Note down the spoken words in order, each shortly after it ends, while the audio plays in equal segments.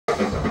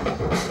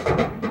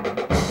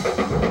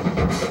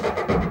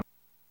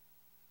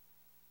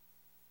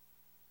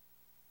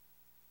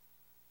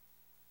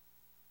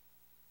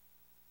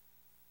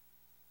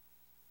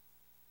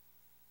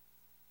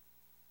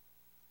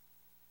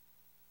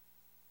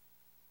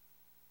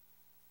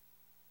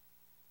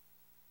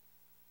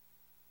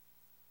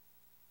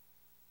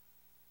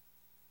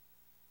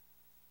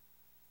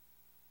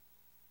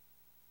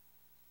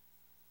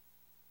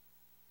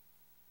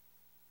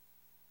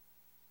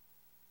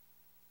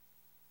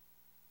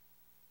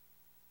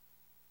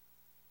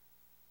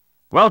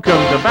Welcome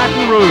to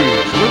Baton Rouge,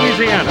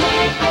 Louisiana,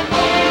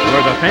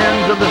 where the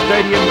fans of the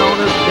stadium known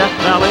as Death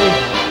Valley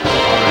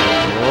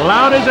are as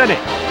loud as any,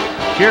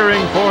 cheering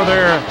for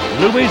their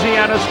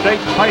Louisiana State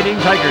Fighting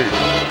Tigers.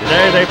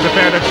 Today they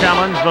prepare to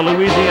challenge the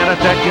Louisiana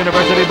Tech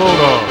University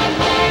Bulldogs.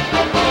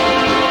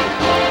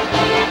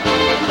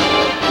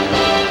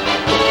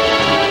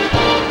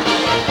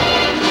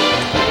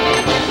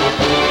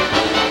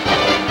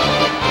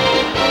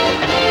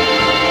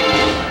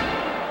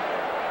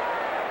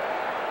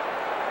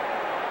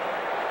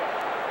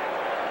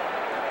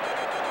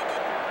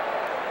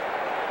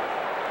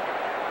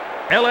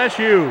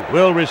 LSU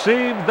will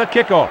receive the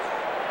kickoff.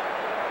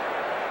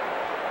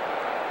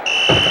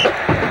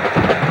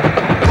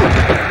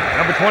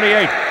 Number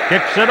 28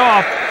 kicks it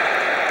off.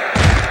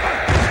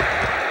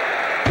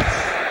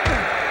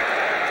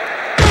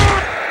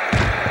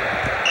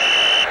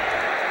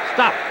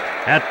 Stop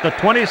at the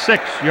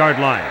 26-yard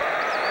line.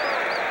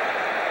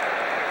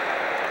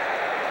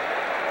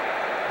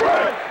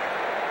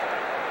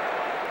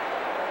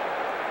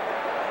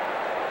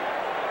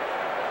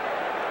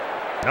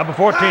 Number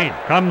 14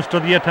 comes to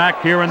the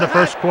attack here in the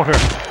first quarter.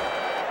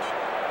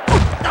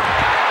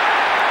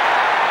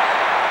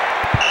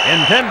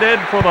 Intended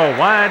for the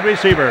wide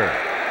receiver.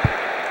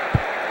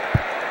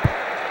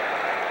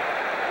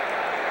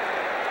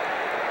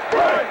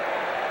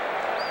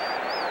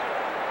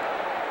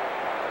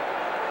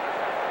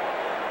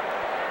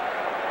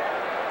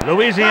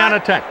 Louisiana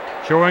Tech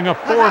showing a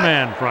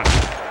four-man front.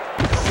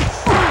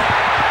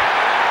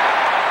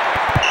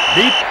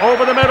 Deep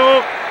over the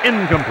middle,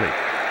 incomplete.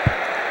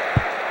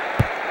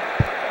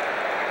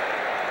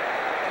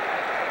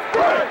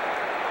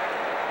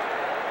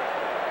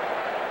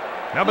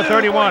 Number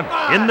 31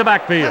 in the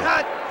backfield.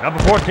 Number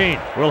 14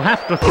 will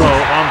have to throw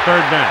on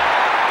third down.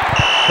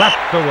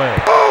 Slapped away.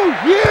 Oh,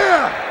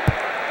 yeah!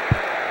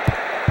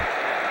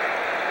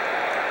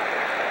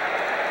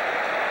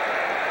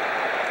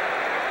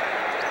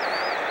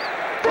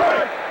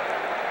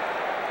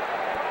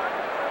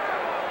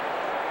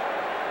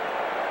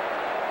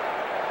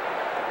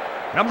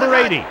 Number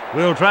 80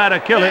 will try to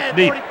kill it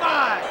deep.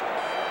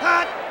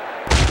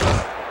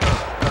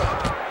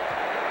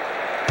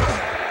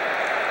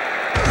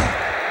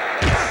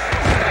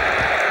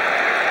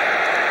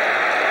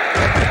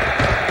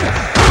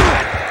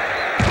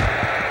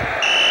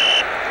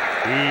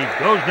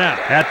 Goes down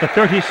at the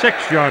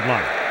 36-yard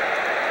line.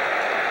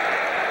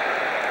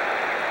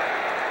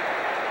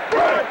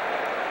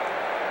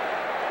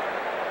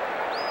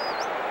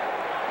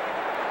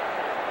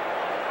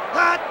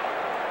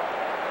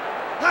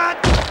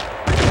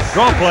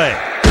 Draw play.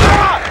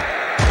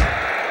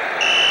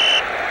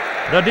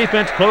 The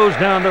defense closed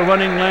down the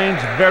running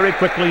lanes very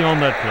quickly on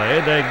that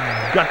play. They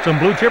got some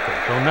blue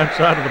chippers on that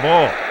side of the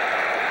ball.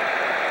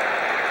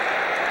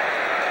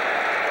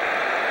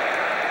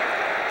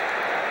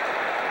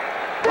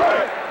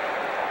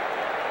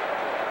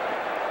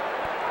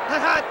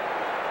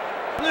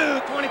 Blue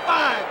 25.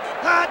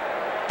 Hot.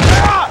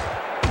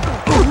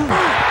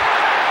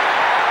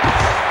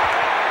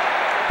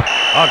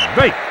 A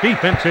great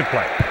defensive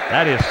play.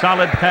 That is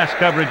solid pass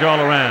coverage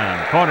all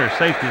around. Corners,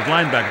 safeties,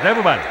 linebackers,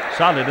 everybody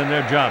solid in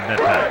their job that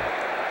time.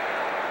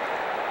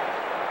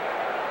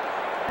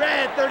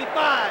 Red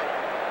 35.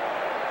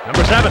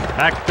 Number 7,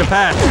 back to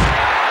pass.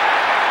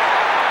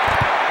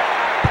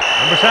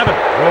 Number 7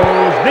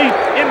 throws deep,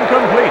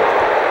 incomplete.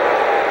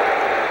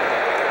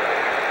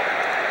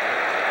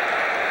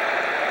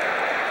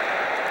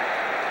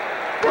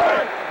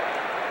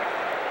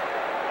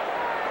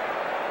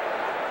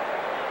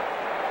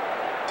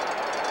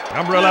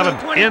 Number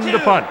 11 in the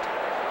punt.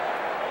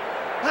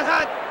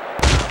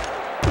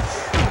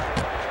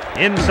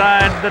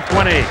 Inside the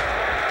 20.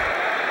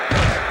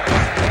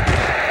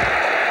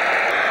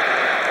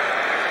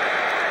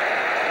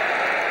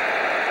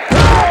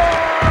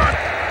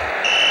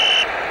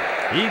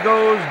 He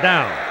goes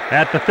down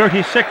at the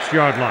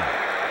 36-yard line.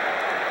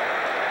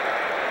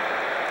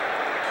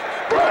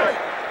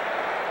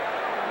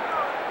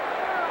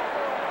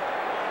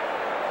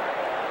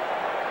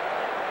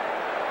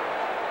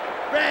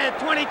 Red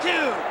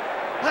 22.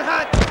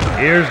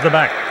 Here's the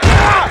back.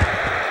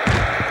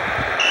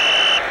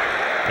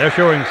 They're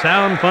showing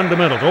sound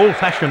fundamentals,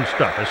 old-fashioned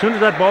stuff. As soon as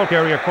that ball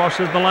carrier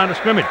crosses the line of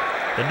scrimmage,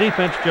 the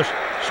defense just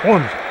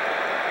swarms it.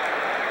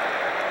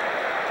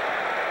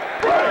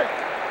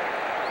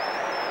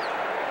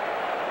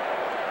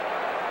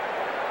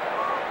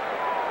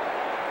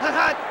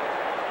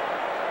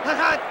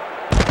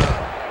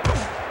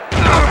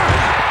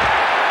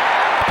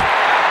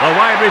 The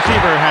wide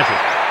receiver has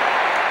it.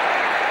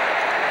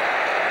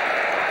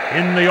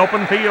 In the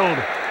open field.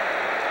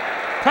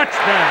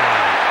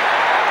 Touchdown.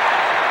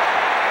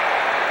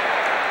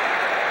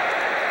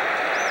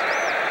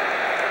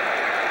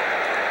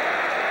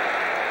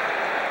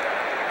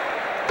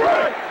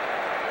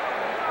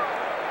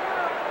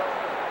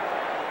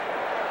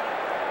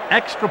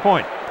 Extra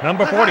point,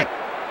 number 40.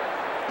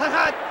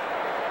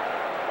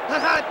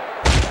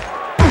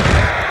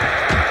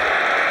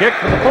 Kick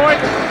for the point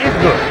is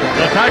good.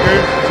 The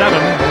Tigers 7,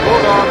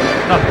 Bulldogs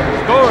nothing.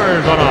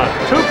 Scores on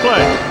odds.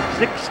 2-play,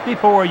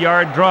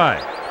 64-yard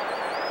drive.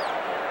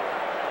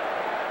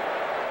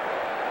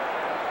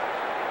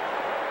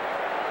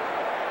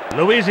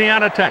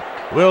 Louisiana Tech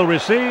will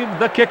receive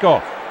the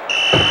kickoff.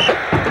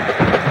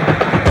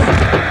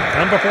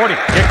 Number 40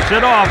 kicks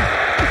it off.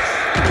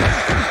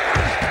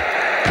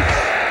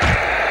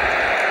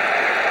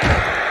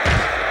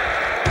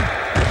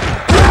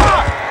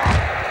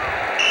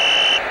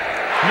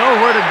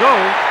 Nowhere to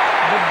go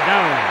but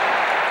down.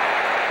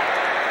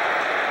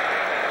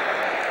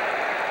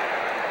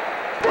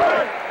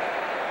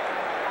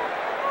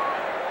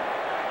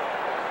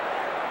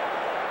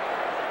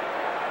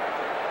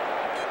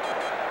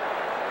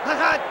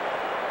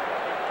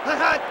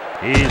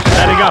 He's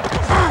setting up. Throws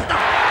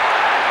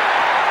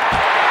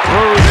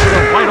to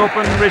the wide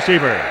open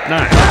receiver.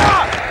 Nice.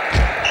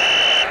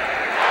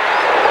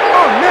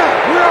 Oh, no,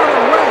 we're on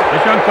our way.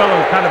 This young fellow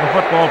is kind of a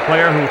football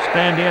player who'll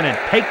stand in and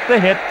take the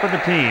hit for the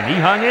team. He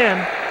hung in,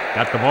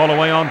 got the ball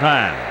away on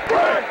time.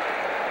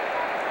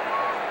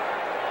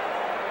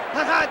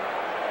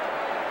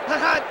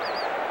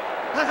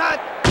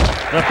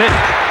 The pitch.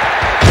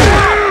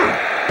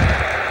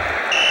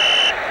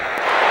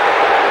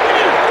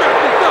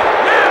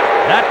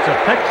 That's a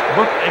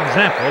textbook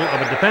example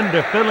of a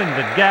defender filling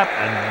the gap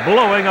and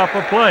blowing up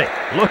a play.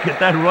 Look at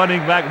that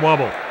running back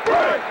wobble.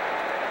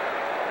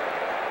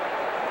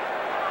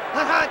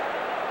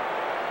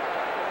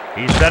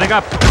 He's setting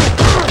up.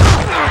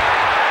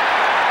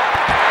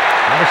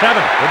 Number 7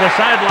 with a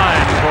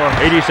sideline for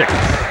 86.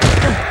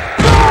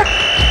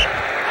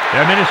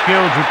 There are many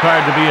skills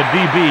required to be a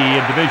DB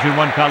in Division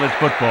I college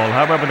football.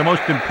 However, the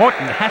most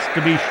important has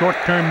to be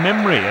short-term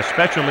memory,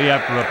 especially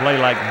after a play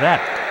like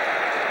that.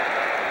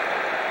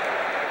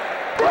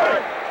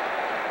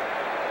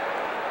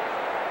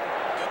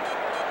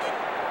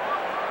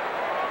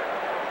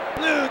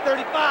 Blue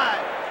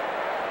 35.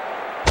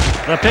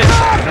 The pitch,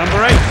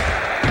 number 8.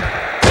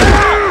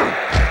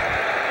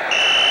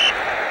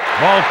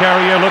 Ball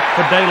carrier looked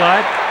for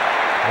daylight.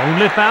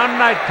 Only found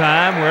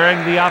nighttime wearing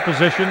the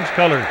opposition's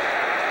colors.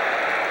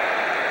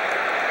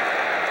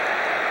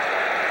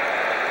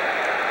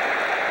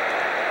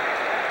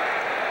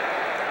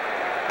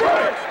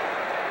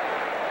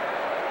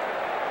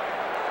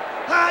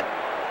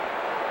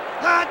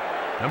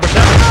 Number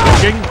 7,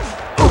 looking.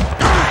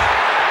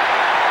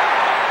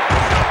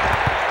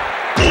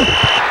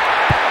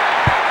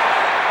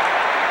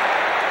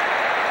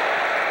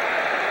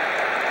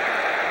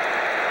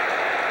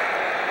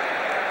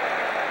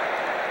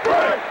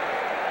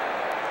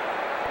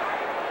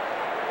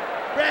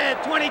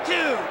 Red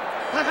 22.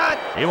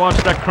 He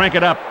wants to crank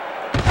it up.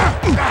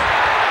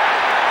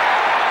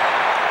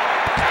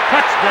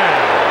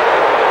 Touchdown.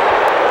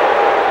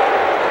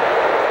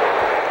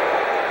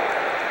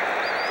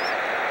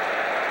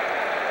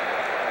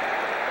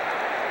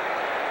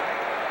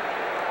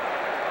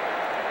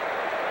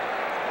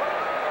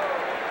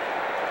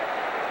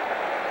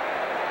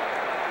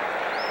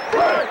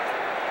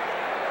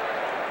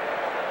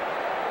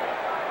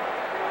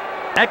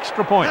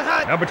 Extra point,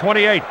 number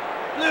 28.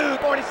 Blue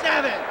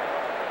 47.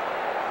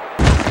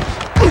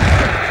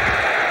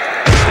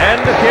 And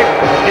the kick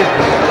is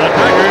the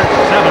Tigers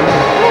 7,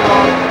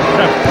 Bulldogs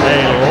 7.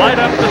 They light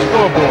up the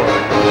scoreboard.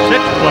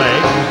 6-play,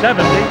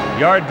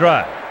 70-yard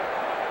drive.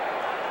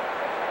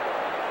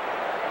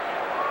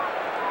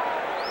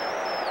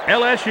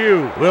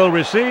 LSU will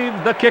receive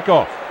the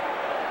kickoff.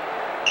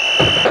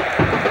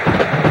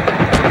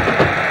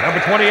 Number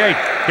 28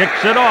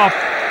 kicks it off.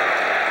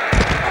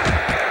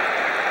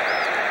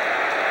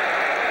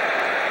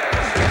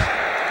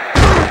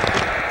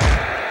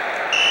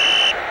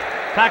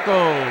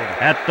 Tackled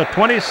at the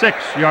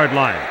 26-yard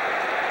line.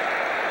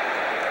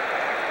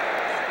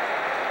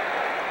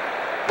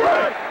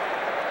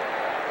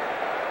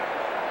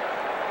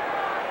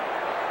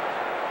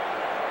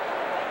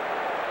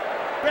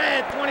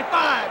 Red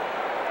 25.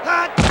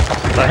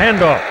 The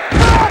handoff.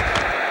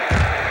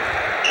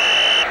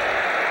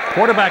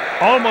 Quarterback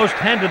almost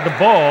handed the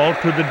ball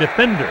to the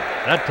defender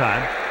that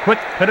time. Quick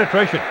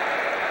penetration.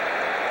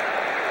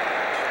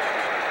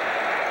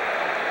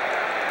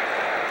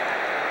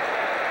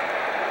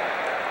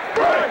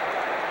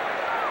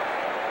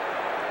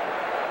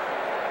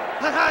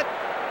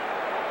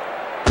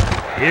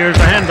 Here's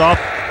the handoff.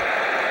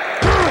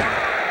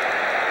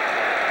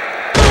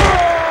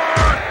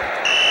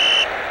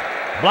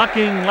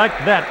 Blocking like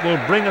that will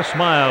bring a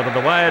smile to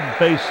the wide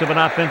face of an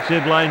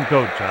offensive line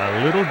coach.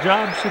 A little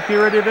job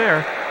security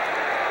there.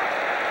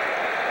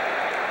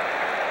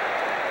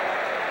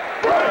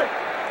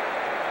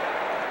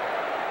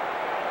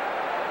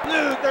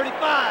 Blue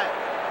 35.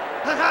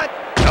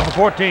 Number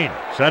 14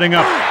 setting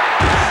up.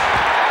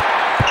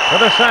 To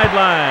the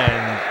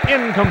sidelines.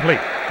 Incomplete.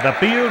 The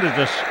field is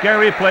a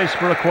scary place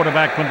for a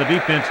quarterback when the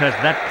defense has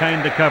that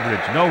kind of coverage.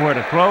 Nowhere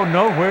to throw,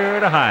 nowhere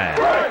to hide.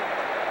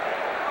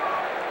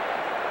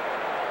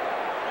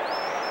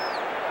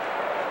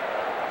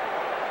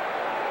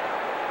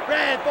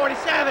 Red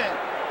 47.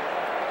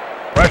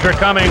 Pressure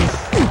coming.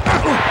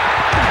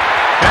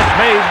 Catch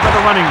made by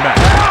the running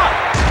back.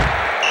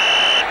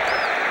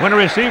 When a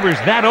receiver's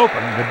that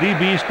open, the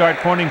DBs start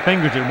pointing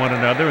fingers at one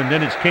another, and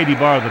then it's Katie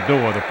bar the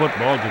door. The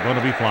footballs are going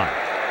to be flying.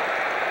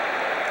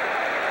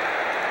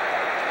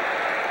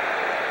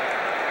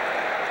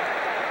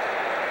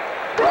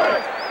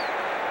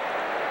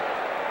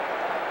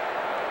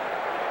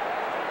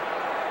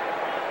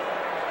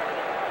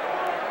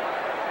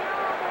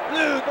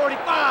 Blue 45.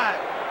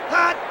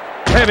 Hot.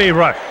 Heavy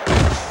rush.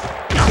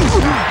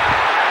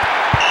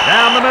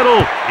 Down the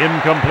middle.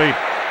 Incomplete.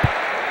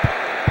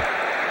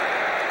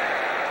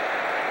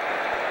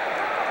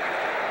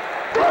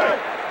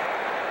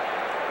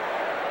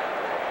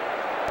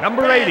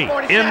 Number 80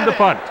 in the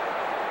punt.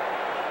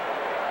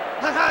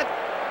 Hot, hot.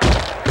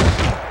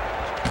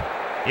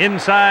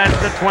 Inside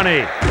the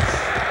 20.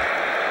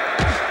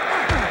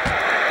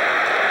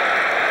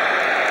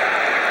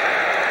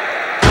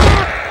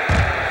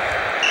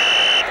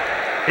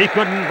 He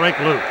couldn't break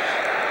loose.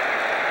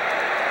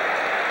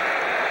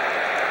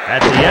 At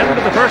the end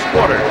of the first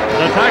quarter,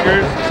 the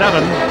Tigers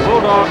 7,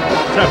 Bulldogs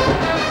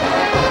 7.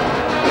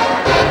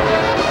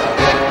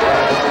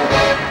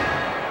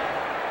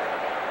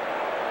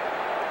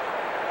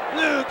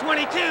 Blue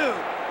 22.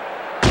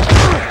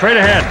 Straight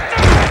ahead.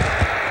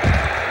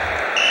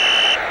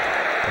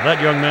 Well, that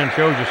young man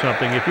shows you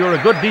something. If you're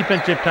a good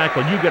defensive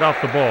tackle, you get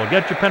off the ball,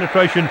 get your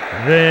penetration,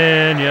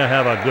 then you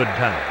have a good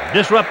time.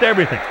 Disrupt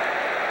everything.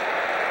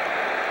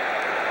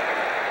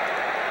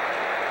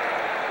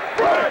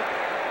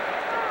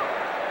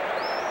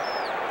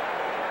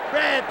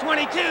 Red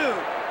 22.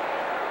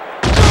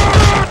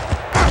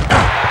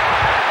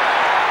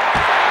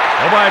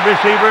 The wide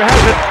receiver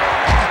has it.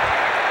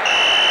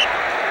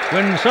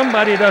 When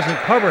somebody doesn't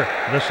cover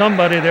the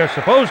somebody they're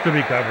supposed to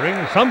be covering,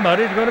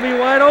 somebody's going to be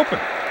wide open.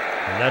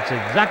 And that's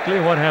exactly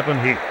what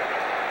happened here.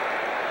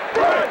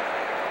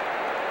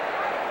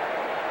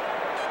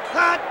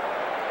 Hot.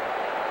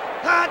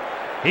 Hot.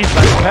 He's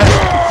back to pass.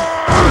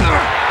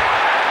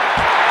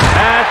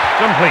 Pass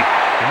complete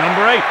to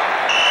number 8.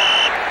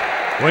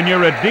 When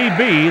you're a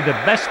DB, the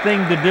best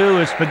thing to do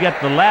is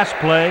forget the last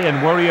play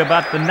and worry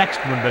about the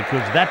next one,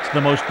 because that's the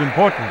most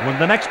important one,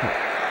 the next one.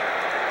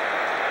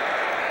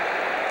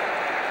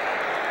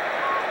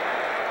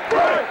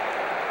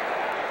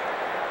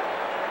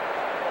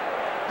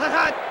 Hot,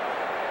 hot.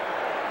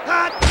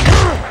 Hot.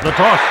 The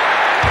toss.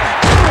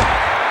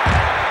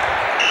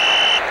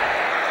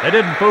 They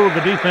didn't fool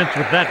the defense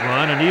with that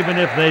run, and even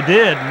if they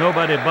did,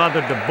 nobody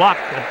bothered to block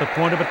at the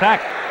point of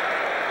attack.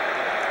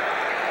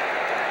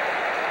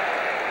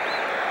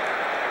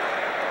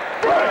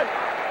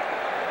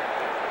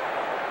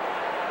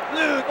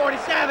 Blue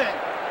 47.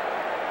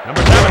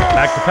 Number 7,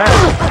 back to pass.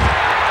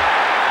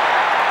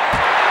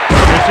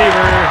 The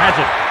receiver has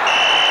it.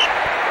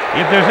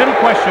 If there's any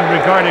question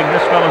regarding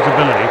this fellow's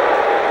ability,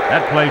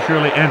 that play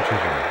surely answers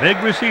him. Big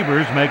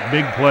receivers make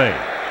big plays.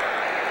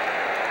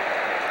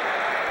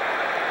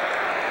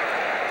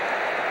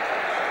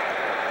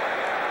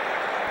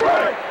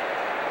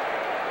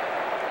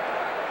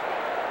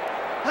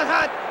 Hot,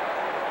 hot.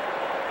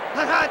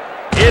 Hot, hot.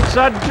 It's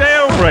a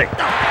jailbreak.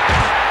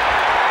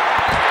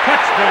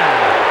 Touchdown.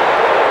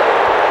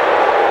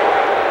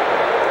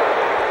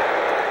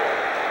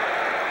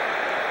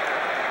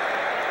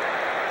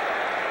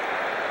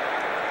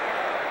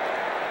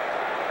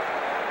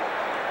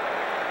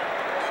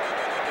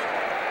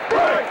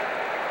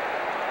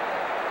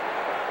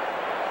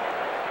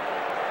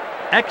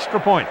 Extra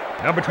point,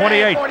 number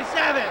 28.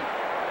 47.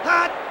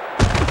 Hot.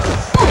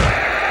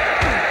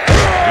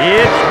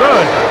 It's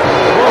good.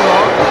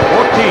 Bulldogs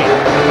 14.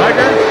 The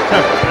Tigers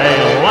 7. They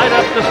light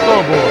up the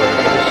scoreboard.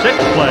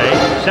 6-play,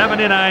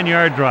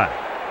 79-yard drive.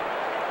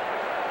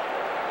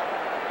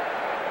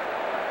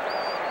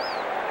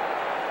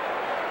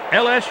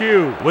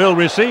 LSU will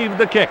receive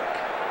the kick.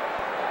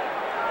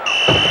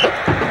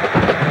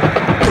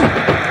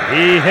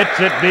 He hits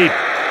it deep.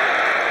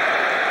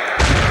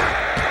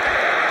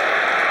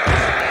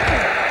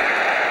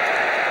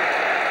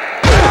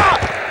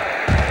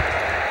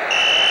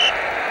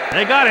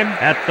 They got him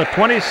at the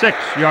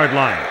 26-yard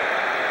line.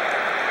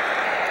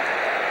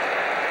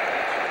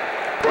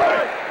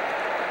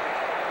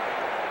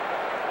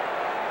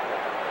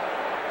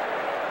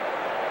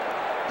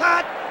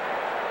 Hot.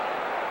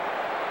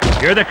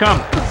 Here they come.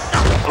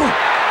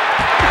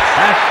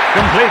 Pass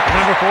complete,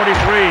 number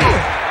 43.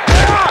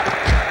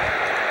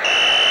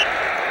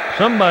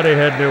 Somebody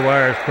had their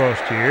wires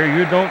crossed here.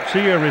 You don't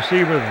see a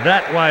receiver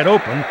that wide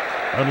open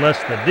unless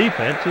the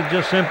defense has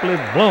just simply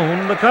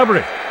blown the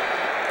coverage.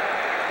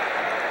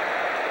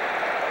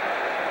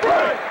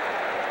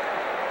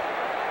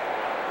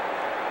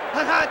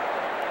 Hot, hot.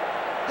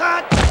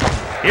 Hot.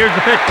 Here's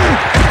the pitch.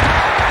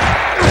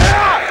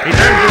 He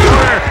turns the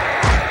corner.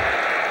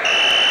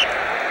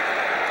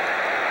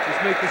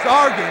 Let's make this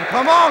our game.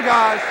 Come on,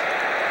 guys.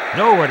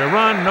 Nowhere to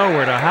run,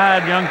 nowhere to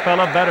hide, young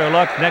fella. Better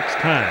luck next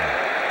time.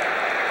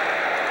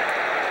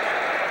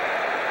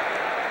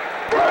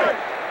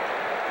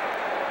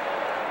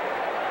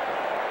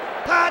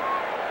 Hot.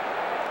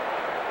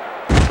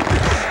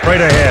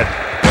 Straight ahead.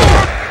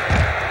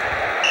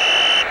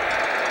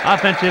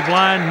 Offensive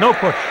line, no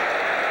push.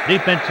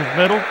 Defensive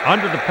middle,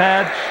 under the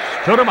pads,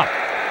 stood him up.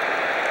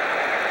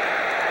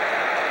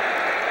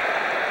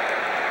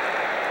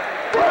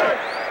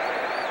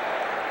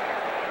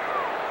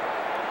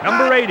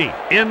 Number 80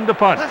 in the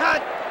punt.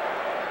 Hut.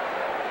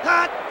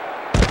 Hut.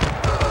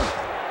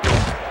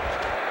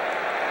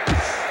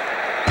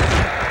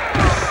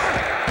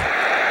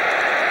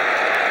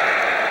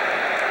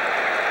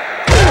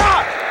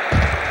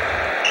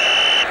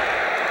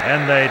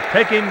 And they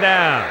take him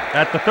down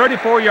at the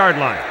 34-yard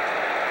line.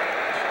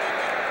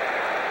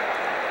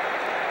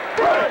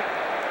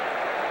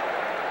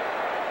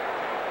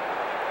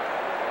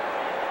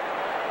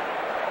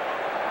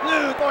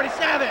 Blue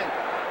 47.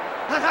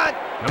 Hut, hut.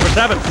 Number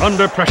 7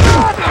 under pressure.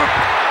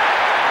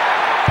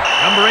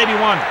 Number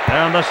 81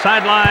 down the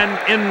sideline,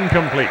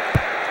 incomplete.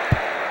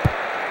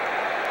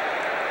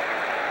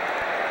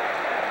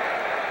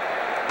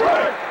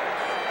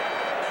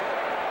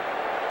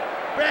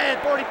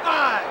 Red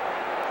 45.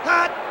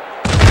 Hut.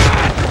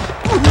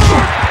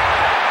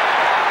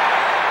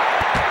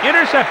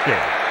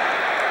 Intercepted.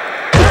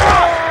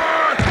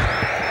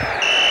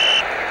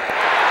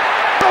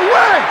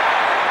 Away!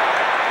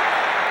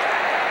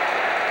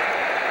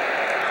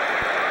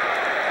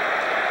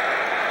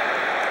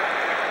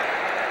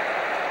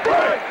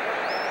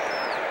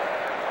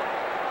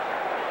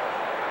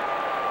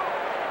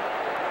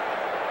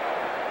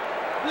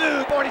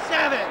 Blue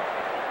 47.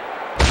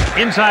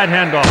 Inside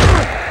handoff.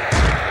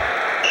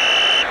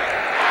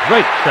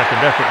 Great second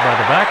effort by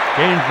the back.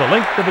 Gains the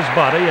length of his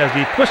body as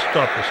he twists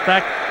off the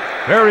stack.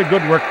 Very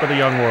good work for the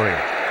young warrior.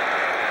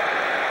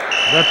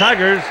 The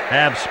Tigers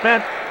have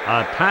spent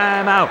a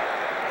timeout.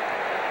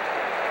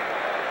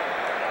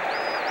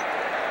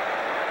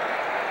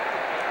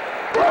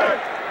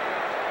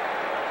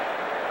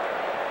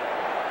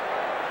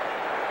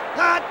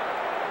 Hut.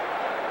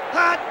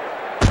 Hut.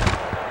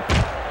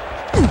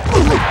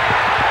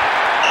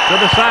 To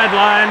the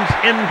sidelines,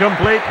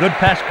 incomplete. Good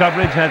pass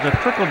coverage has a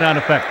trickle-down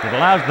effect. It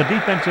allows the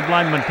defensive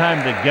lineman time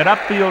to get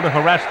upfield to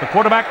harass the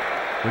quarterback,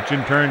 which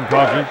in turn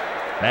causes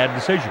bad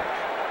decisions.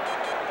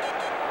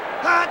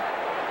 Hut.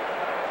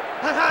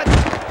 Hut, hut.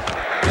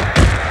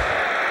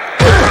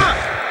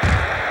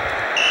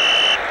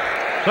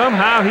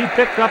 Somehow he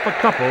picked up a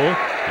couple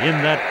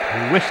in that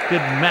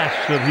twisted mass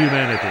of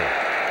humanity.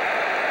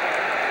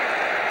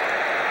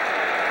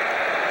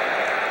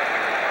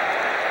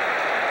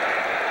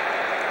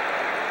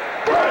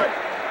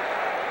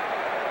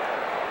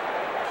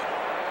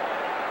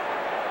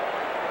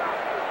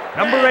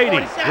 Number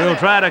 80 will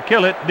try to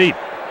kill it deep.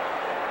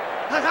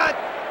 Hut, hut.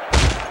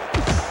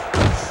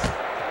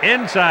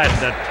 Inside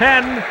the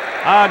 10,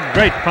 a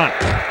great punt.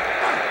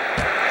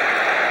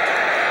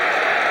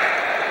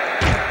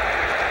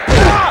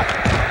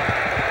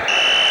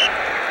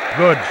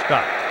 Good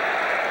stop.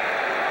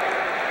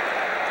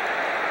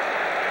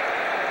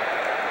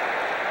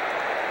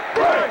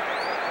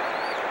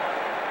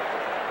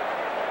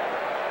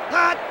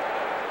 Hut.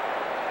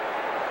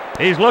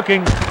 He's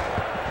looking.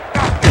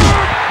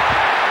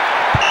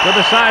 To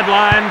the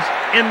sidelines,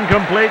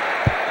 incomplete.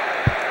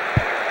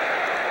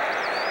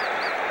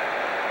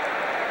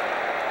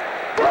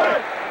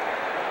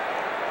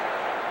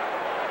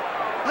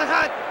 Hut,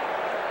 hut.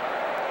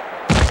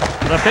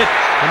 The pitch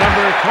to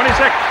number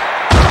 26.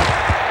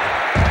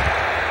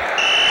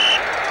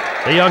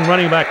 The young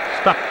running back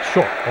stopped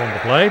short on the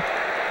play.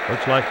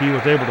 Looks like he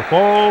was able to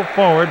fall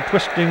forward,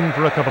 twisting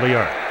for a couple of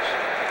yards.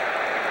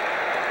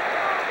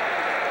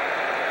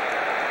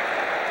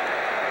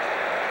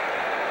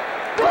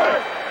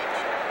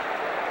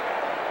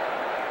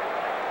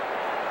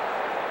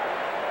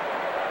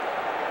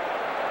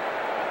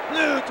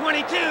 Blue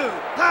 22.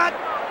 Hut.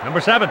 Number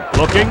 7,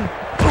 looking.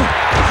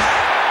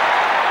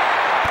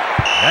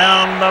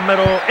 Down the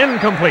middle,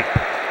 incomplete.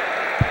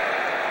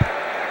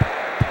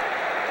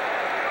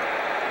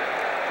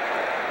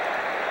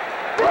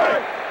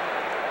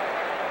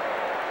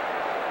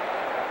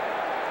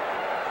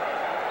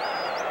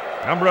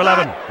 Number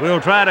 11 will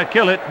try to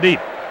kill it deep.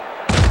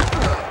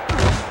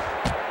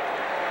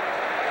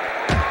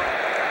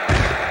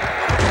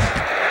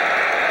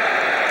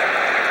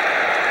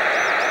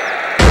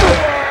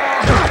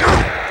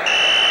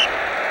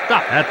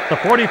 Stop at the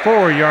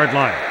 44-yard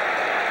line.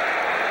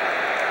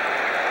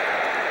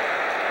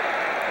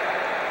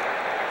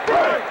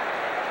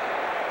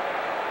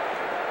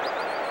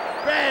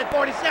 Red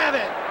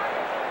 47.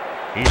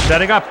 He's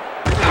setting up.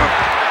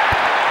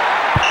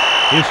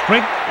 His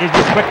strength is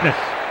his quickness.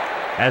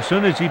 As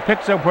soon as he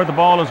picks up where the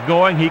ball is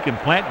going, he can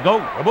plant go.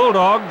 The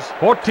Bulldogs,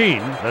 14.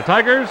 The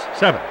Tigers,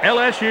 7.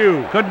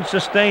 LSU couldn't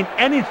sustain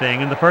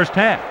anything in the first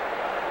half.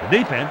 The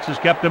defense has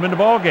kept them in the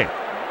ball game.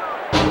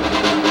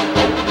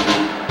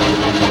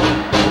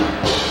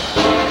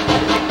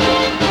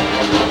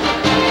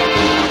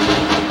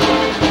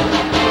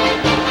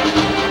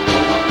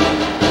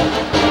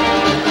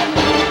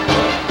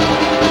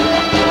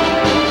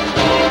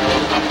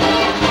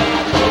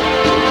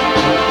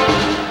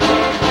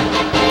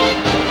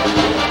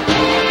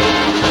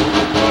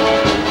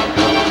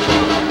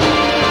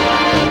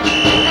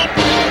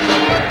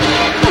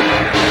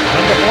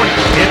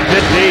 It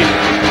did deep.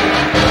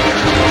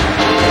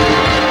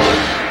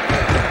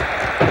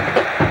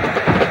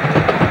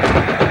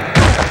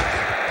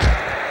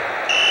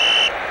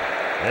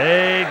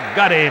 They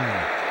got him.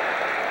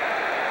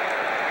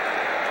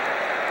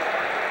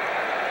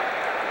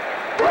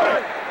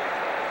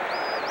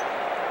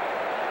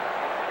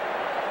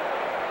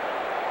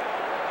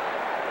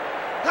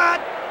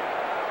 Hot!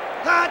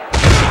 Hot!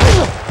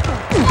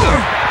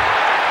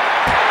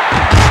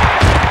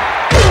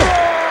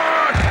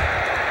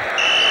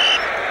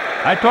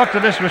 I talked to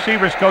this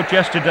receivers coach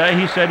yesterday.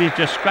 He said he's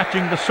just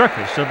scratching the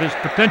surface of his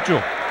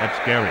potential. That's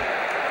scary.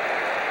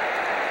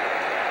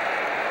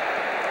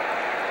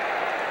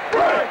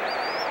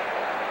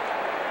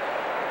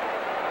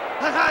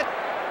 Hot!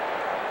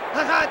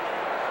 Hot!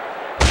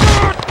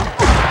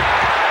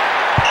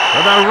 To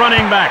the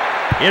running back.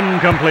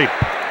 Incomplete.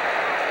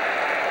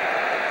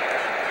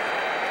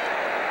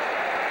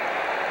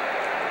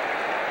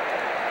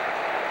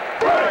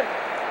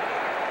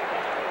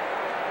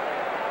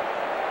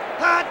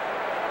 Hot!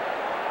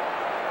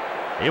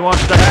 He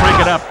wants to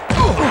crank it up.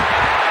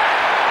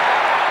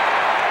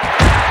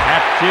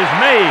 Catch is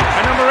made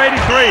by number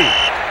 83.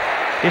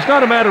 It's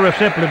not a matter of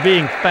simply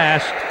being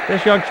fast.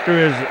 This youngster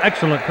is an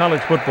excellent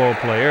college football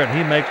player, and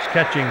he makes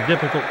catching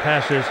difficult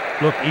passes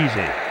look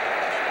easy.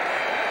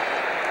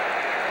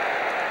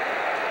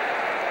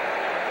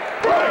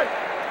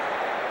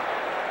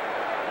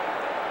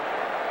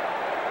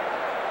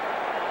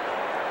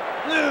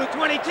 Blue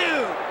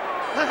 22!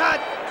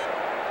 Hot!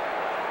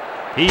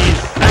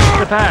 He's back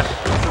to pass.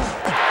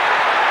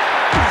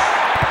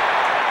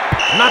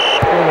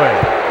 Knocked away.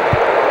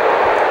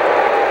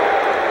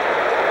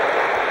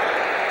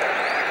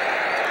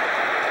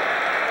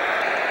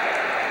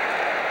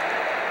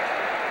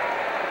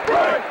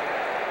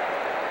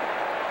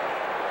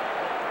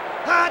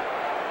 Hot!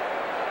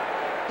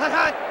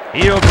 Hot!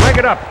 He'll break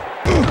it up.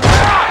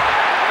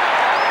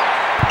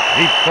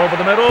 Deep over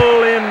the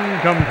middle,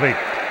 incomplete.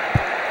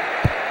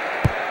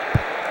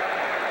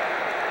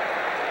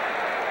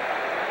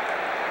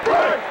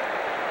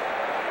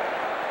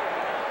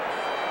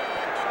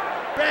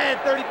 Red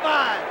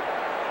 35!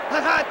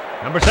 Hot!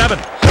 Number 7,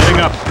 setting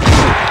up.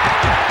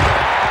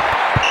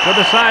 To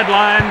the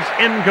sidelines,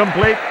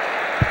 incomplete.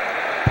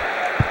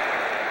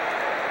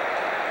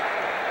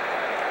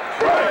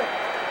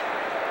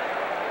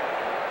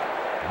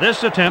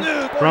 This attempt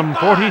from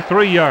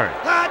 43 yards.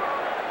 Hot!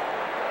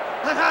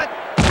 Hot!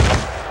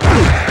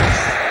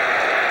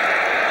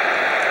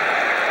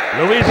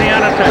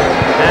 Louisiana Tech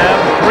have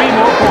 3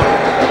 more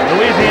points.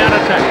 Louisiana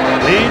Tech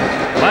leads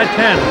by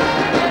 10.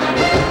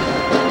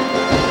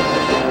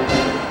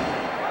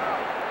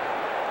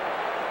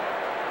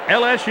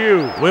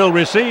 LSU will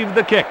receive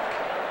the kick.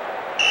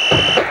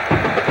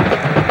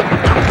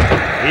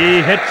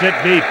 He hits it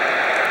deep.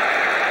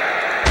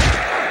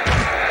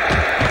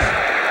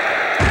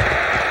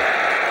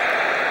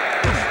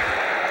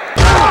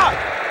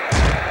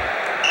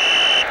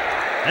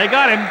 They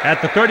got him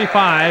at the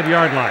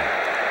 35-yard line.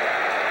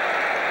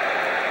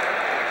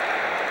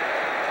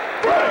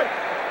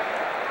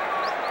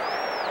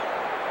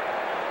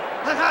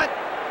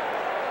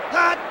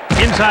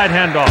 Inside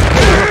handoff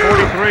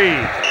over 43.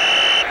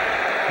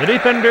 The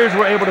defenders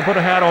were able to put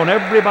a hat on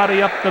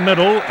everybody up the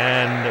middle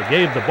and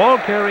gave the ball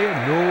carrier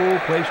no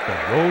place to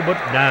go but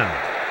down.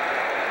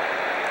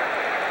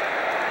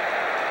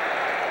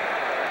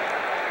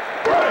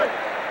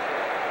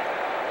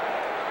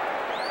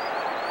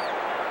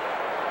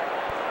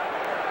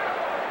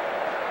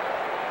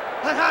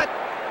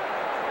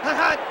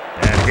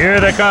 And here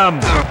they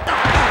come.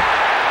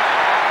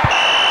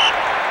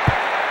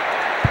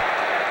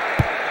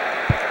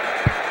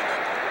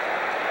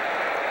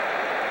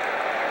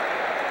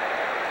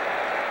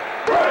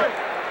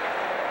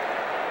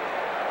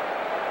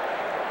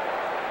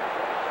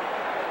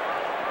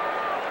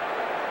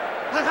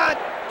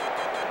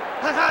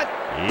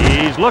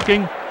 He's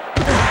looking. The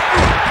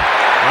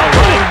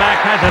running back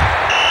has it.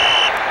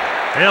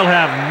 He'll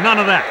have none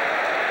of that.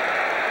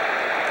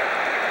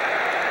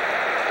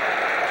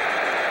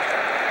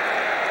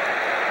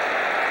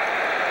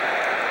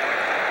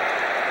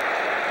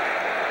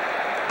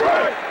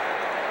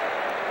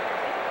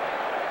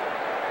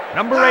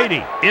 Number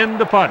 80 in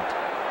the punt.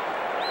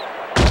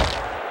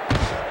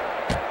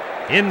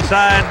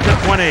 Inside the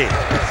 20.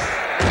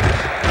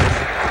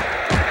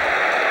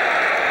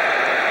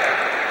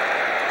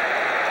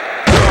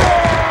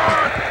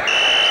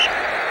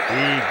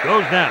 He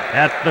goes down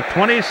at the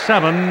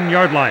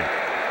 27-yard line.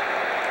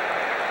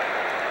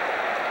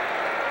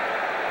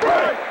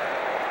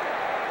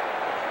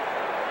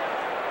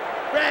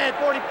 Red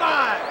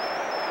 45.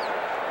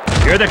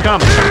 Here they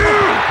come.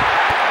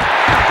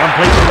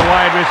 Complete to the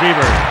wide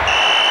receiver.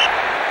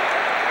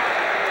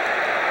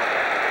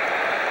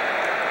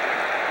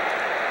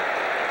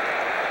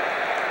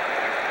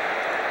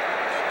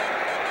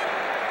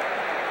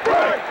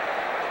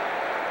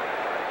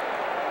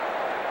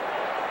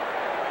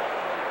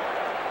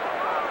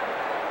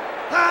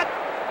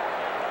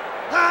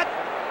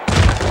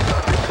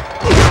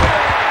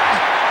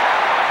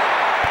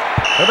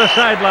 To the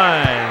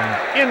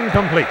sideline.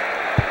 Incomplete.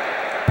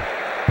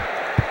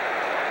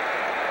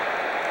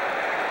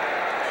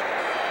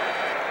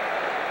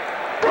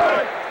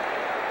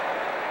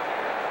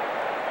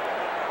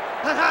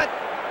 Hot.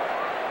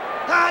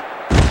 Hot.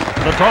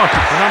 The toss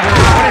for number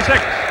 26.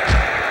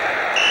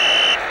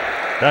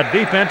 The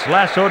defense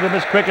lassoed in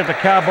this cricket the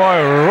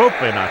cowboy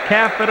roping a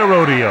calf at a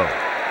rodeo.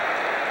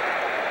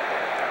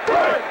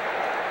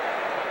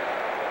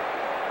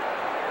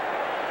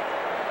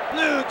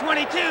 Blue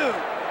 22.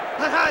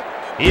 Hot.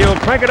 He'll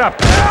crank it up.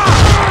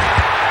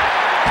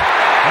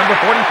 Number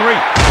 43,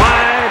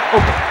 wide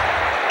open.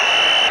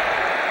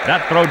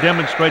 That throw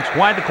demonstrates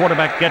why the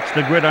quarterback gets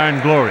the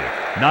gridiron glory.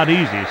 Not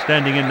easy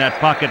standing in that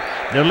pocket,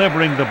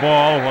 delivering the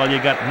ball while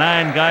you got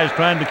 9 guys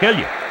trying to kill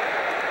you.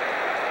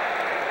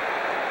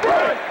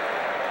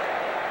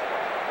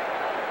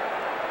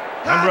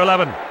 Number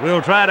 11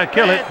 will try to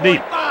kill it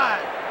deep.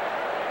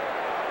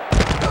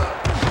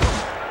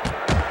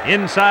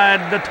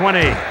 Inside the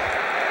 20.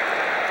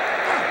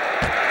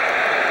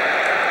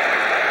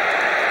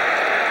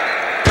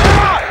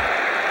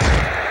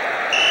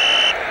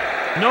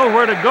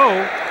 Nowhere to go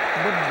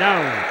but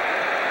down.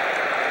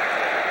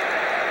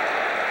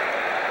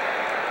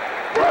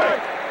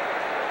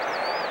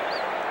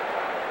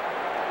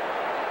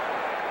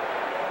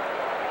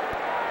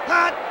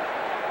 Hot.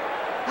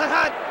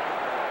 Hot.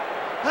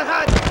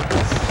 Hot.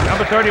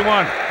 Number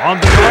 31 on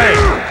the play.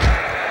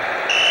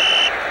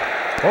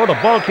 Oh, the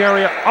ball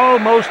carrier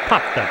almost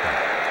popped that one.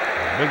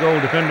 The big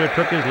old defender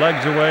took his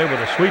legs away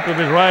with a sweep of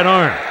his right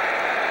arm.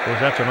 Of course,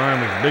 that's an arm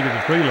as big as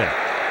a tree limb.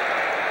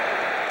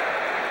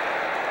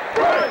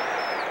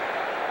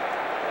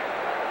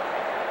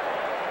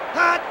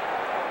 Hot.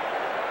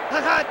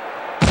 Hot.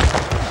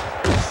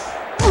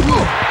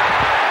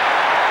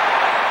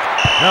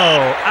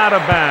 No, out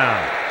of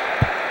bounds.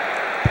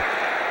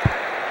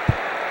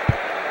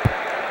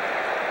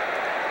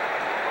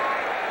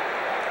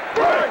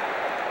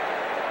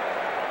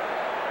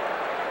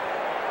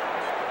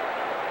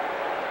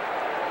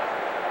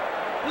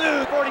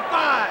 Blue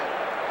 45.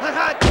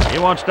 Hot. He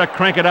wants to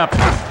crank it up.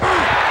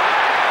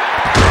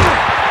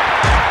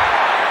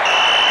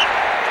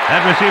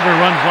 That receiver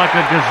runs like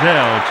a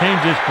gazelle,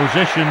 changes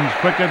positions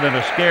quicker than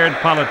a scared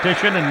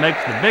politician, and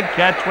makes the big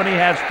catch when he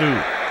has to.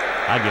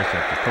 I guess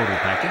that's a total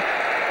package.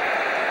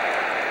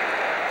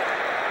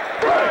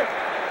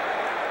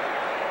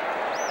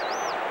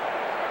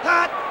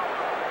 Hot.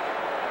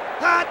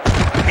 Hot.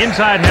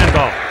 Inside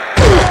handoff.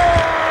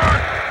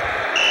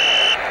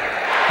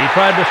 He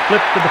tried to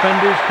split the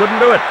defenders, couldn't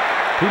do it.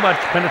 Too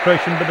much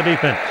penetration to the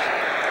defense.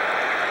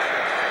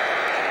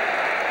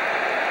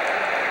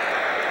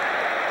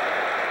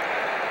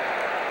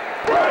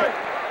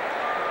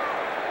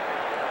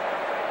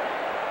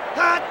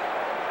 Hot.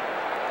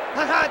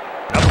 Hot.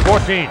 Number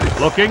 14,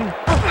 looking.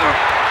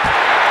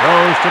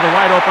 Throws to the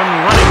wide open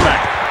running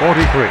back,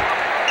 43.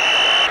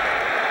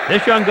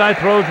 This young guy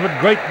throws with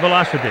great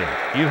velocity.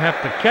 You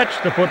have to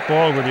catch the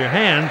football with your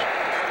hands.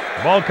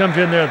 The ball comes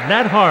in there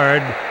that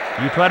hard.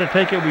 You try to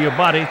take it with your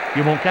body,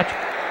 you won't catch it.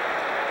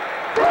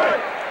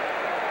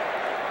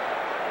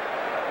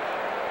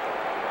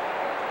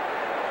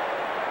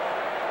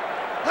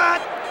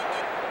 Hot.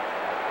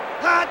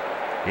 Hot.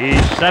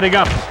 He's setting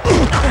up.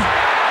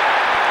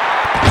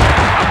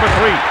 Number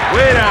 3,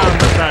 way down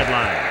the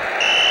sideline.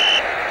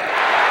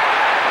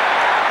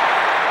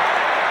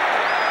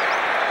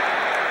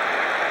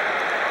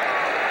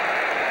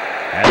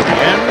 At the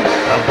end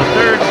of the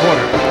third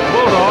quarter,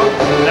 Bulldogs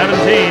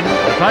 17,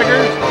 the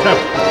Tigers 7.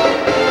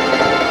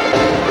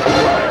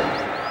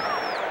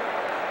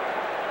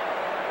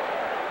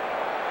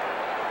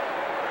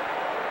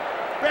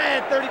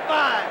 Red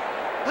 35.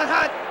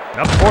 Hot.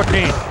 Number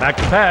 14, back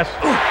to pass.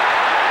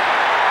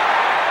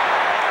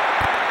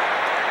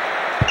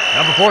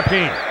 Number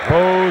 14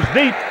 throws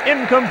deep,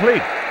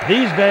 incomplete.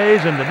 These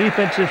days in the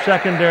defensive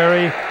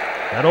secondary,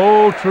 that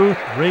old truth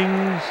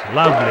rings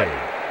loudly.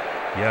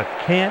 You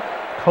can't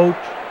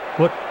coach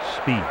foot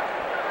speed.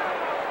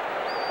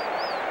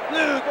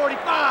 Blue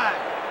 45.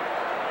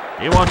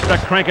 He wants to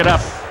crank it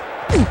up.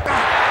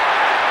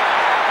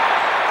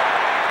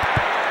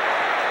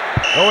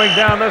 Going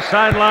down the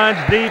sidelines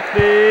deep,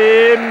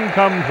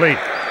 incomplete.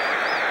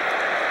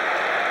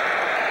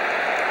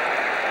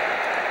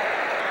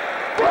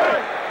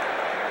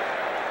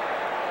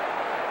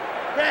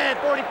 Red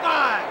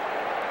 45.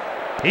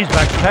 He's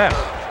back to pass.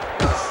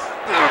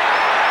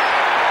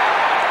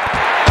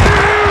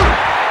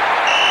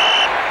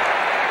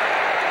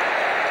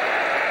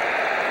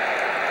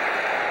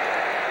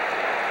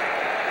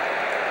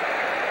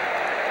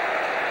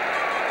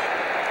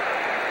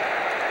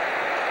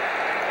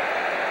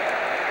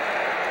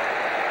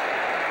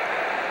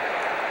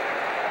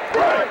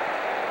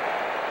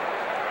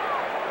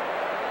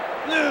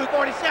 Blue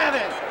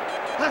 47.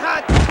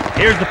 Hot.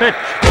 Here's the pitch.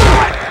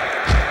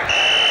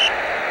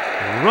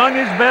 Rung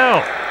his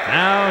bell.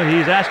 Now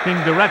he's asking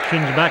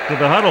directions back to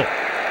the huddle.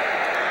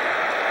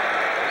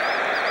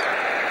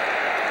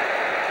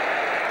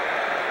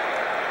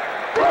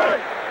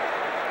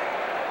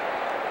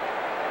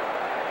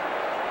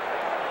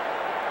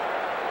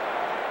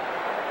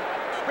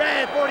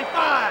 Red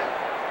 45.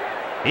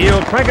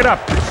 He'll crank it up.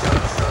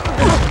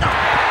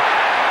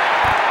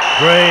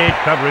 Great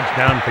coverage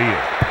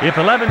downfield. If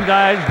 11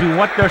 guys do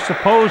what they're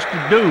supposed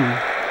to do,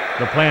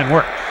 the plan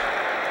works.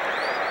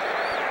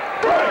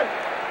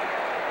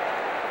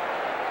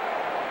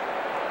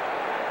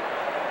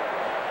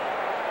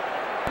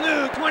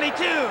 Blue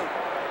 22.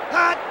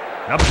 Hot.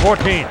 Number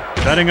 14,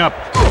 setting up.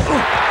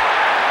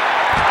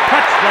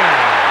 Touchdown.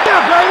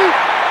 Yeah, baby.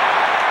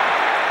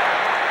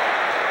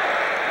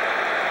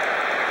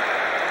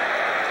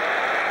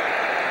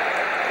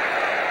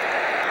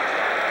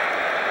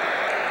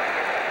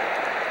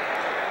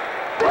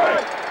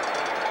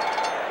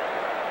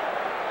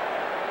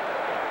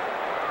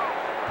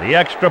 The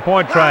extra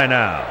point try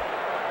now.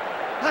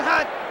 Hot,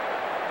 hot.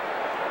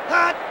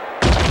 Hot.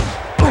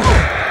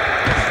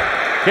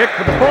 Kick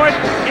for the point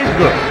is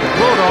good.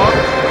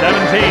 Bulldogs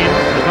 17,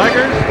 the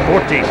Tigers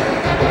 14.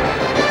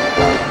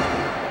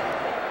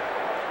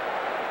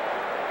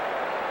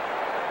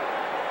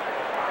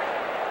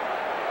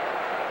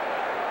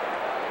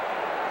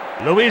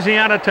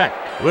 Louisiana Tech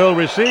will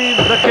receive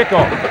the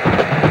kickoff.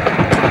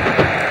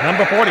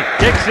 Number 40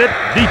 kicks it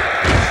deep.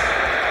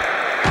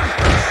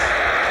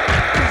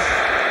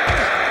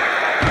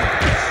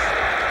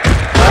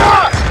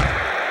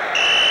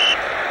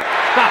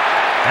 Stop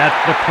at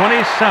the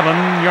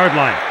 27-yard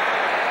line.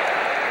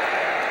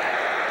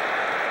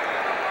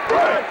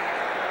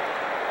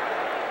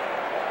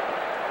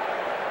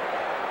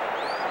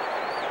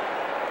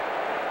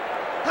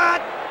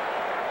 Hot.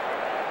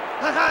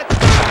 Hot, hot.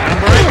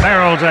 Number 8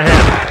 barrels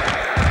ahead.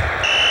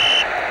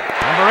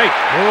 Number 8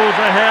 pulls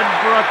ahead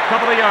for a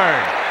couple of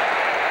yards.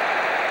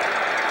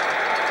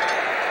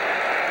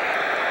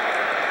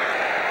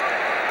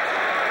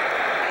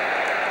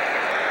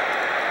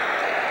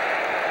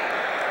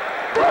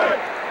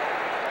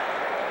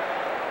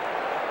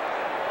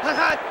 Hot,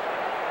 hot.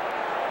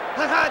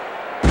 Hot, hot.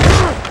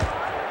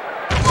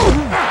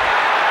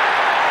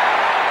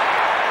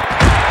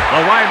 The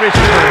wide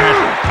receiver has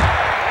it.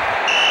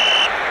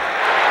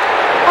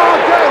 All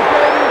day,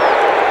 baby.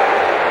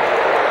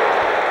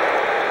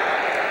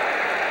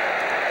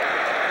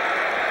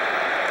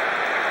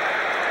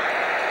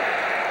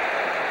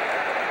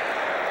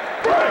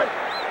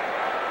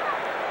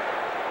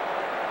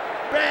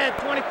 Red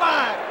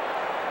 25.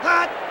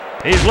 Hot.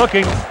 He's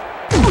looking.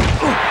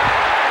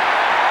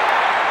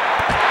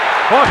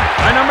 Caught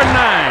by number 9.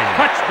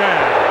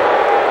 Touchdown.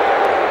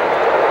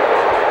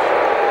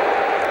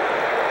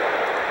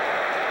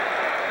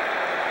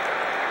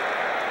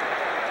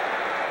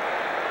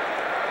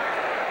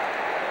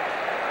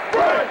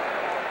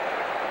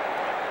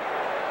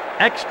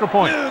 Extra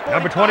point.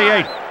 Number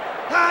 28.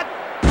 Hot.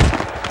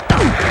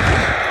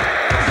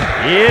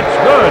 It's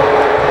good.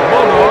 The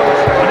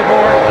Bulldogs 24.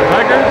 The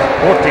Tigers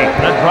 14.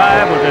 That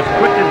drive was as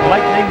quick as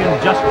lightning and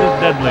just as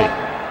deadly.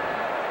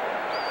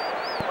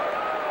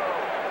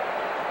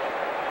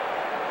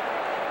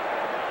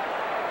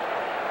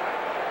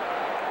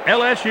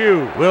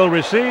 LSU will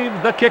receive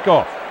the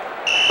kickoff.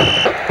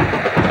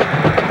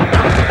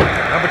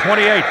 Number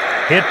 28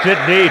 hits it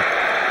deep.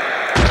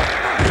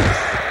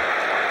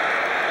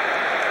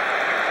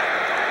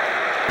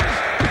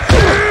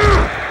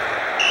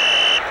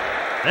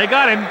 They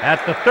got him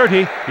at the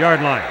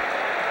 30-yard line.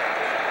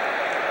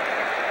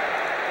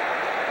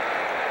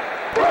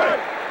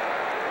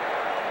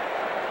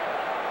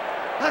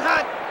 Hot,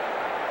 hot.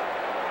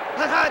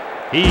 Hot, hot.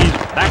 He's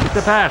back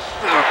to pass.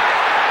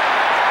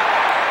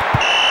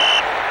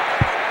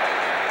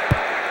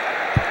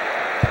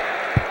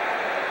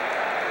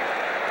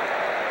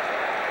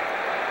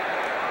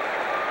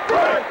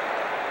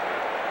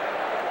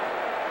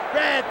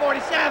 Red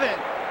 47.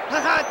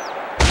 Hot, hot.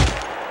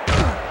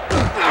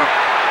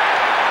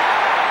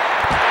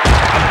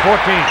 14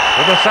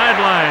 to the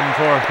sideline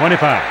for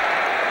 25.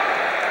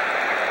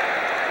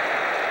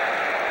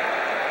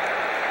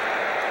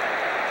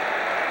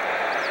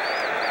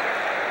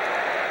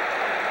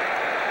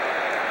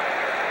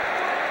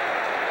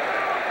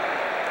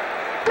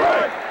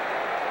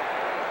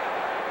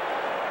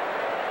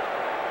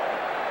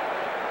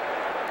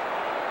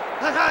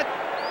 Hot, hot.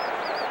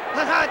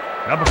 Hot, hot.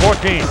 Number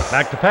 14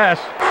 back to pass.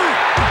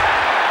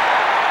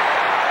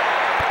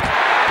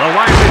 The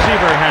wide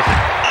receiver has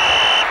it.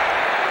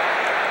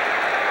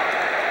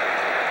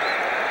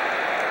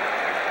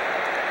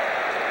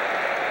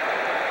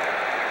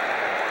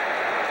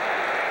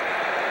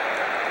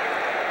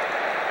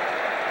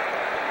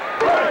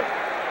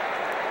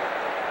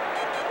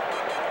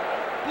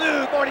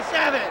 Blue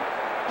 47.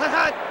 Hot,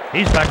 hot.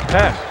 He's back to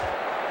pass.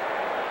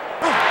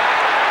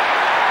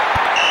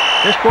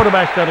 This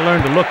quarterback's got to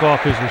learn to look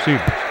off his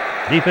receivers.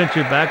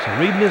 Defensive backs are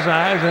reading his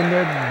eyes and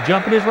they're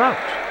jumping his routes.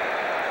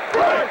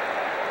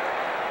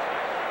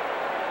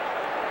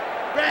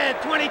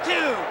 Red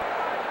 22.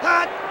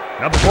 Hot.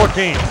 Number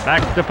 14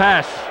 back to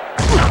pass.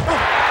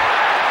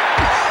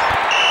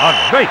 A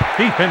great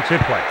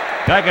defensive play.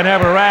 Guy can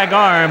have a rag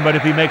arm, but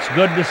if he makes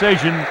good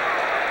decisions,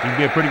 he can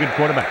be a pretty good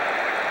quarterback.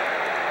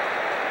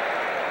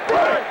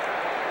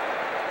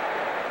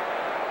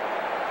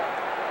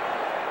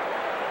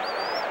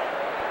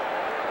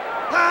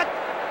 Hot.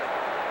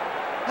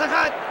 Hot,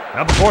 hot.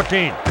 Number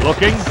 14,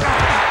 looking.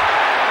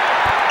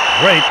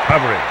 Great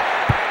coverage.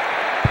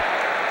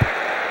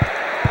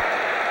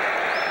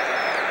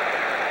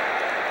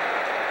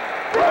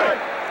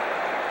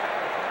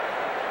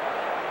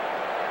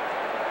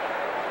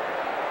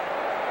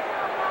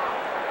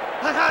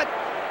 Hot, hot.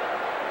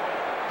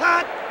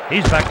 Hot.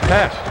 He's back to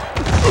pass.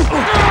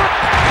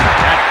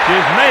 Catch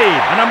is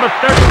made. The number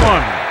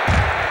 31.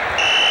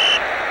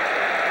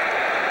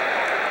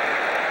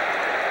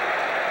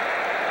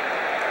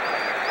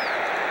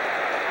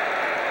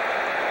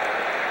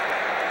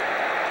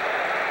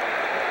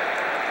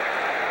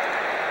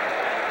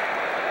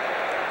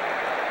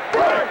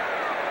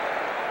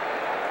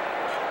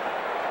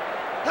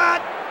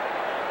 Hot.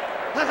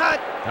 Hot, hot.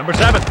 Number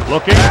 7,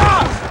 looking.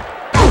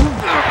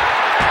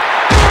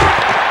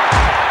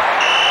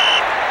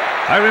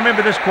 I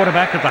remember this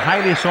quarterback as a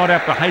highly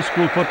sought-after high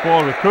school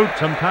football recruit.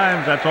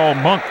 Sometimes that's all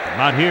Monk.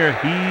 Not here.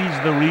 He's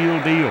the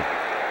real deal.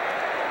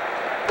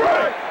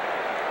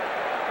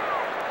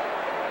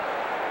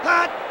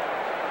 Hot.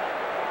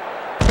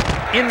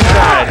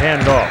 Inside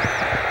handoff.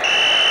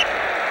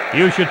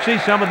 You should see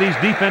some of these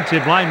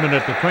defensive linemen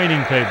at the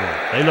training table.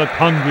 They look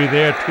hungry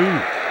there, too.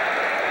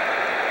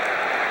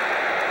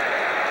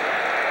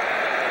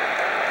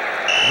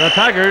 The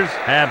Tigers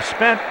have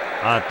spent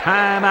a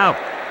timeout.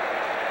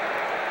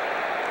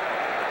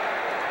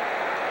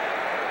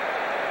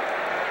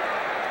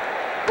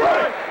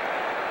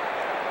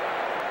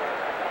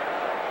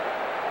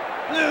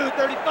 Blue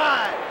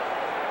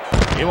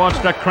 35. He wants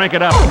to crank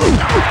it up.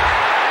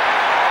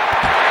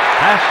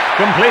 Pass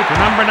complete to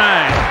number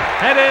 9.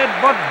 Headed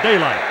for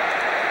daylight.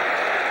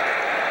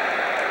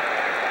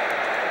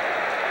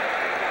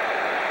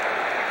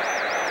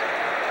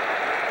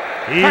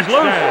 He's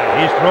loose.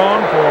 He's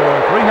thrown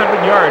for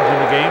 300 yards in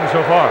the game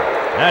so far.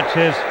 That's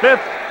his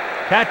 5th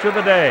catch of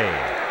the day.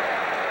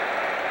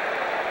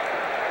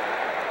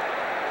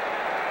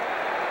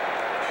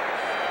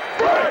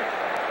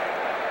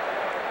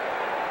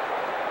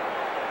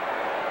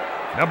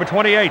 Number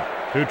 28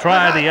 to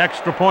try the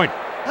extra point.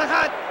 Hot,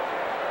 hot.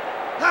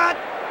 Hot.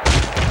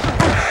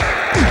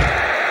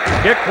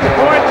 Kick for the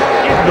point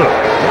is good.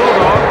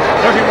 Bulldogs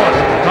 31.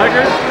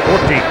 Tigers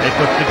 14. They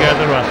put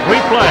together a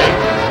 3-play,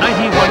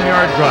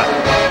 91-yard drive.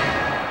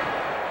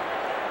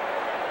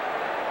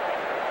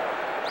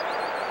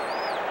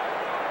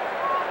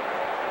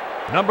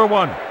 Number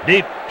 1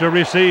 deep to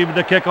receive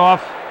the kickoff.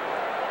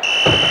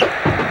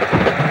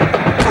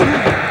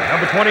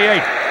 Number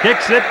 28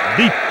 kicks it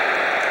deep.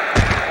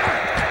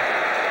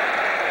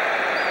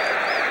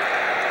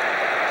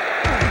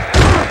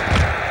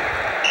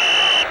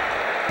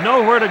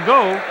 Nowhere to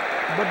go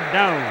but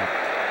down.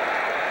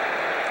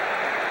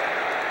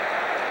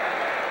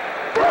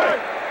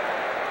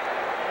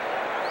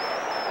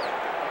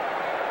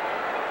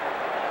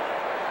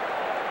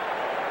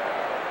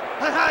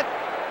 Hot, hot.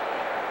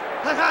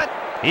 Hot, hot.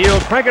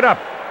 He'll crank it up.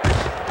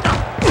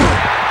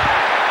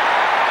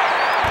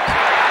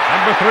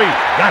 Number 3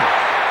 got it.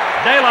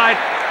 Daylight.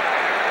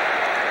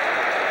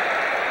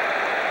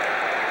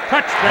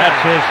 Touchdown.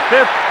 That's his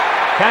 5th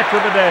catch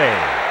of the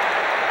day.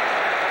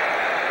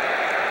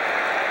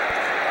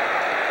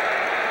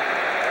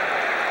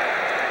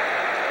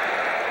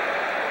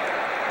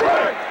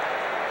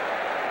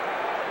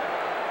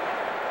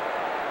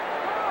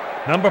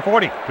 Number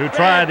 40 to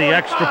try the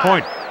extra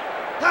point.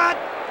 Hot.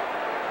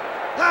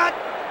 Hot.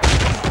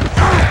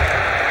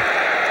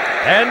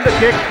 And the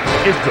kick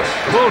is good.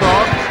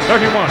 Bulldogs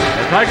 31.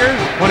 The Tigers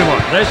 21.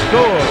 They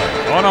score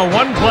on a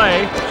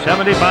 1-play,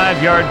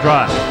 75-yard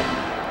drive.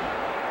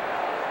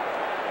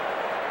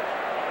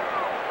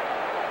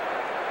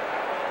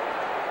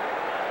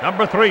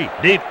 Number 3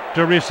 deep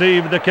to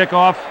receive the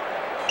kickoff.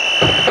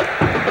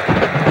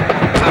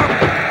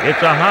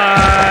 It's a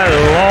high,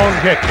 long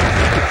kick.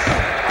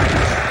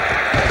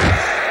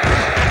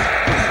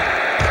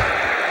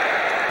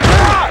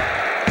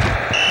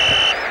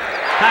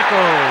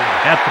 Tackled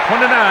at the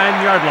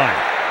 29-yard line.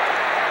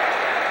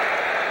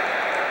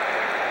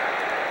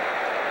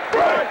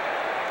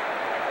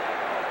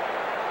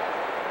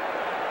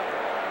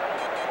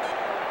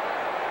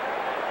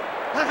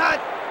 Hot, hot.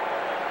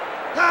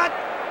 Hot.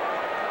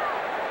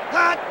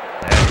 Hot.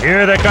 And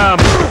here they come.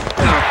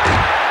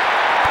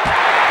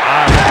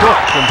 A short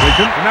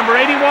completion to number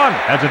 81.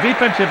 As a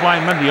defensive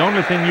lineman, the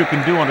only thing you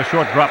can do on a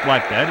short drop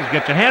like that is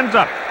get your hands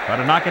up. Try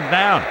to knock it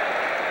down.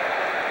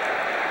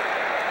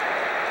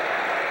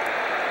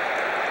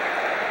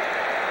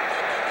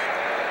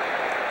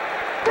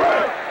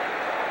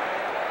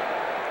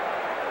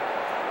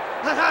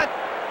 Hot, hot.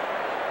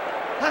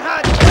 Hot,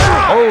 hot.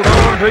 Hold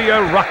on to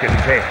your rocking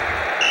chair.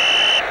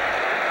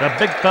 The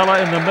big fella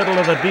in the middle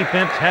of the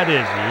defense had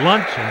his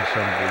lunch and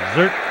some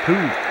dessert,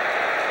 too.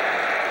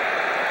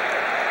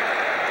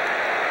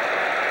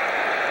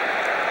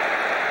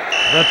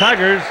 The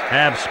Tigers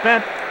have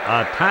spent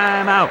a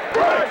timeout.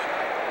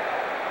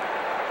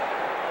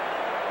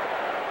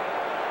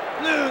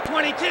 Blue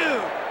 22.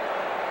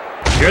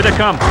 Here they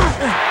come.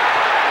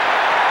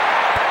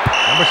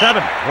 Number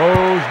 7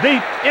 goes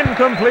deep,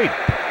 incomplete.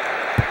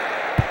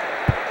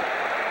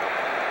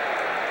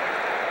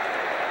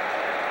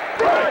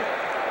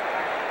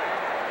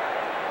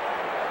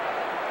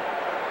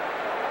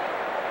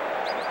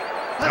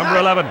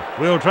 11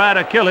 will try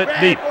to kill it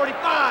Red deep. 45.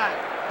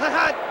 Hut,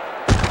 hut.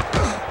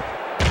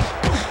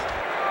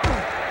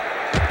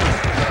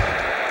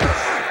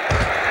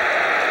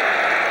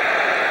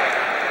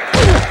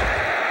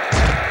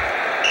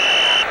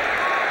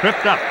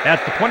 Tripped up at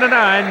the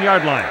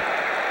 29-yard line.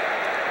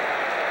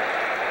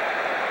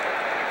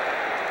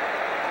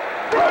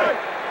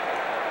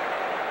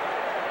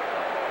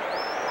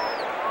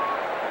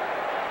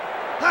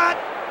 Hut.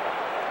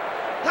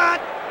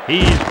 Hut.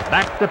 He's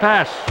back to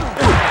pass.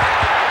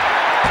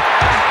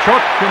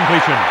 Short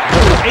completion.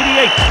 Number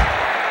 88.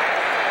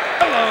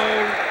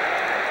 Hello.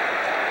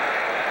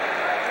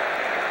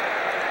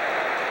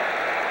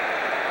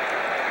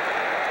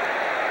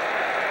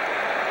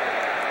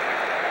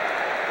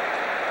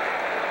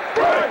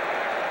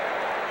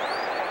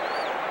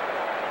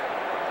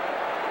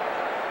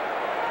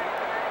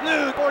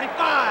 Blue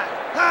 45.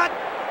 Hut.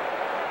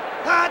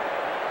 Hut.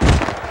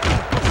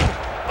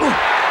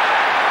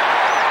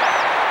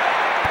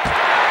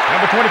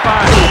 Number 25,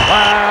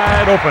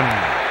 wide open.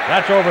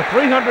 That's over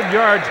 300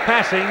 yards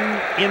passing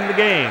in the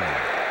game.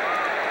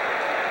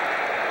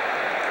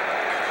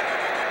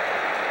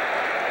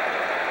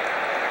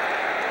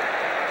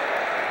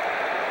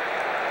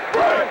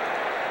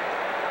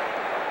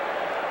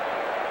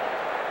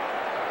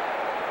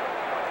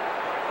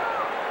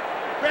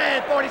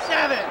 Red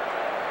 47.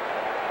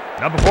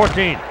 Number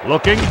 14,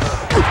 looking.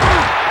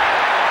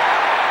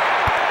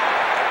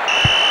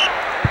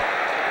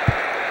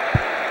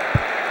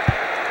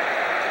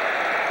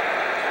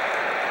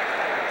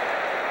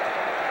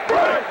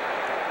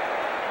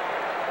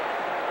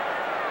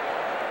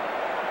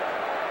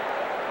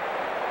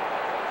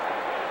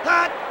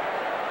 Hut.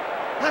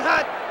 Hut,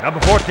 hut. Number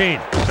 14,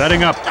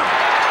 setting up. The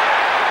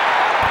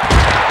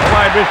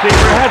wide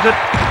receiver has it.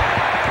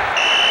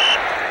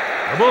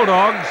 The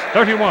Bulldogs,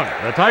 31.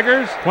 The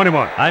Tigers,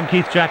 21. I'm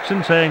Keith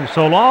Jackson saying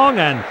so long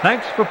and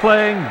thanks for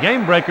playing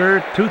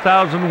Gamebreaker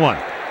 2001.